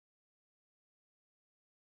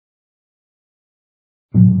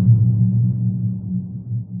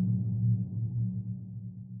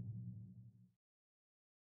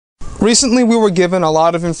Recently, we were given a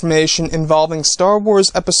lot of information involving Star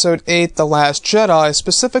Wars Episode 8, The Last Jedi,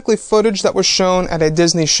 specifically footage that was shown at a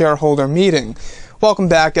Disney shareholder meeting. Welcome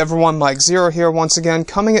back, everyone. Mike Zero here once again,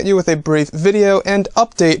 coming at you with a brief video and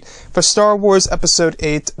update for Star Wars Episode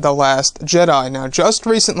 8, The Last Jedi. Now, just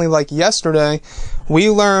recently, like yesterday, we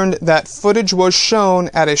learned that footage was shown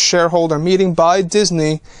at a shareholder meeting by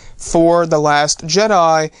Disney for The Last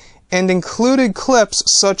Jedi, and included clips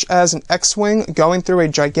such as an X-Wing going through a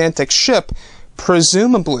gigantic ship,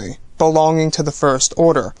 presumably belonging to the First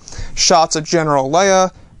Order. Shots of General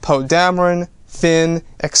Leia, Poe Dameron, Finn,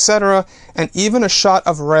 etc., and even a shot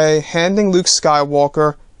of Rey handing Luke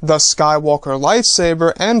Skywalker the Skywalker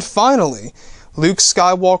lightsaber, and finally, Luke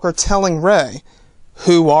Skywalker telling Rey,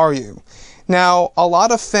 "Who are you?" Now, a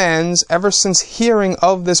lot of fans, ever since hearing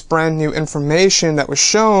of this brand new information that was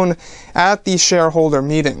shown at the shareholder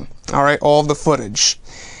meeting, alright, all of the footage,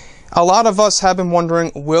 a lot of us have been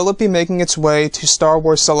wondering, will it be making its way to Star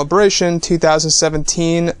Wars Celebration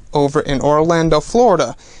 2017 over in Orlando,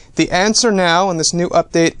 Florida? The answer now in this new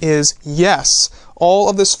update is yes. All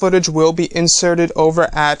of this footage will be inserted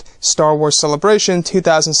over at Star Wars Celebration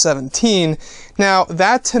 2017. Now,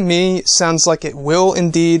 that to me sounds like it will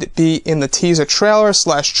indeed be in the teaser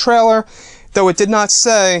trailer, though it did not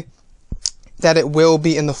say that it will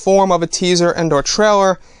be in the form of a teaser and or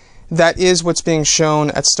trailer. That is what's being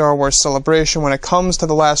shown at Star Wars Celebration when it comes to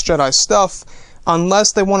The Last Jedi stuff,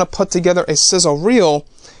 unless they want to put together a sizzle reel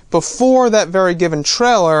before that very given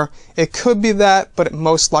trailer. It could be that, but it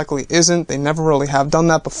most likely isn't. They never really have done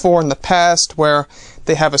that before in the past, where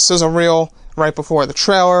they have a sizzle reel right before the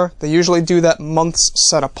trailer. They usually do that months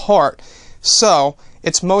set apart. So,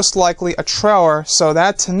 it's most likely a trailer, so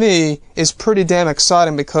that to me is pretty damn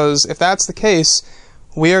exciting, because if that's the case,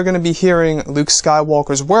 we are going to be hearing Luke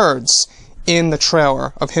Skywalker's words in the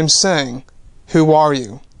trailer of him saying, "Who are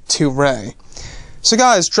you?" to Rey. So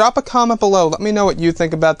guys, drop a comment below. Let me know what you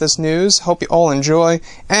think about this news. Hope you all enjoy.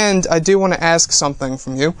 And I do want to ask something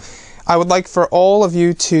from you. I would like for all of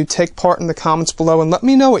you to take part in the comments below and let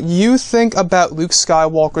me know what you think about Luke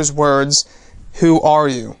Skywalker's words, "Who are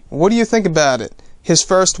you?" What do you think about it? His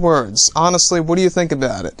first words. Honestly, what do you think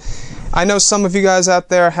about it? I know some of you guys out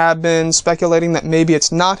there have been speculating that maybe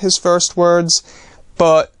it's not his first words,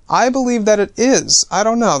 but I believe that it is. I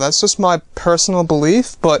don't know. That's just my personal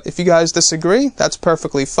belief, but if you guys disagree, that's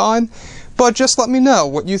perfectly fine. But just let me know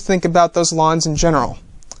what you think about those lines in general.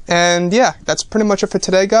 And yeah, that's pretty much it for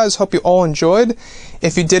today, guys. Hope you all enjoyed.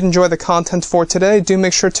 If you did enjoy the content for today, do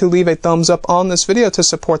make sure to leave a thumbs up on this video to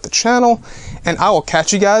support the channel. And I will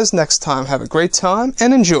catch you guys next time. Have a great time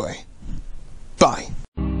and enjoy. Bye.